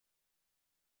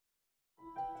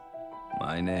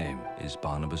My name is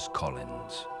Barnabas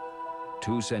Collins.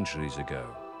 2 centuries ago,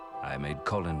 I made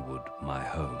Collinwood my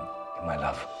home. My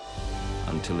love.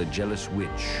 Until a jealous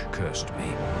witch cursed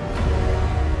me,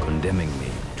 condemning me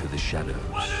to the shadows.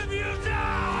 What have you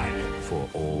done? For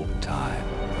all time.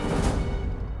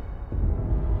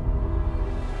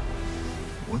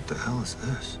 What the hell is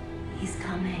this? He's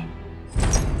coming.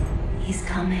 He's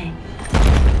coming.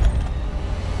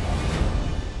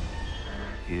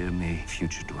 Hear me,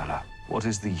 future dweller. What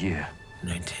is the year?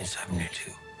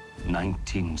 1972.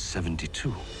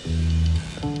 1972.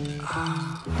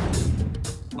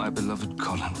 My beloved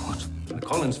Collinwood. The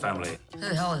Collins family. Who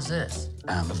the hell is this?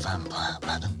 I'm a vampire,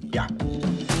 madam. Yeah.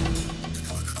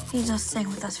 He's not staying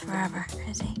with us forever,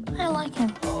 is he? I like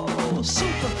him. Oh,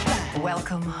 super fat.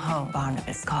 Welcome home,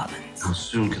 Barnabas Collins. How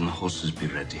soon can the horses be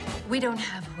ready? We don't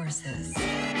have horses.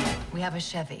 We have a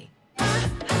Chevy.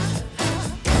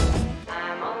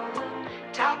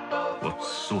 What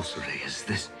sorcery is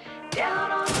this?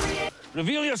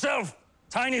 Reveal yourself,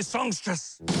 tiny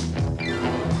songstress.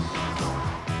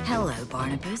 Hello,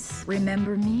 Barnabas.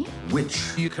 Remember me?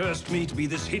 Witch, you cursed me to be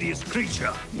this hideous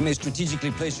creature. You may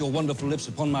strategically place your wonderful lips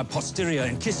upon my posterior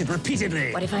and kiss it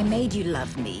repeatedly. What if I made you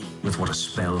love me? With what a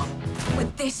spell.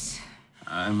 With this?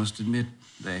 I must admit,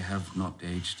 they have not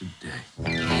aged a day.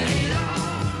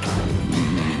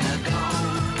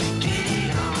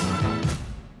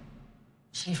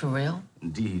 She for real?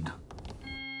 Indeed.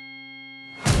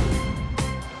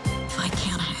 If I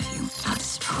can't have you, I'll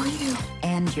destroy you.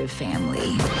 And your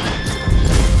family.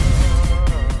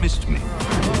 Missed me.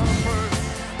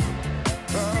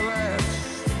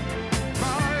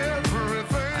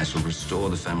 I shall restore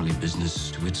the family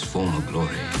business to its former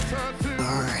glory.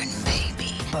 Burn,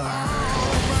 baby, burn.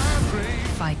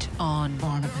 Fight on,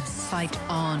 Barnabas. Fight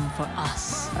on for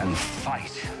us. And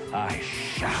fight I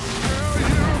shall.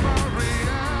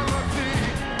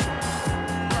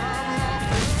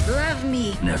 Love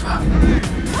me. Never.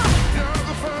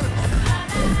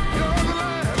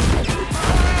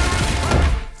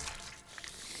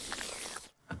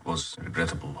 That was a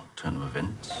regrettable turn of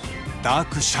events.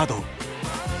 Dark Shadow.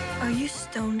 Are you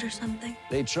stoned or something?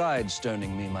 They tried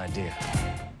stoning me, my dear.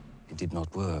 It did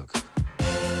not work.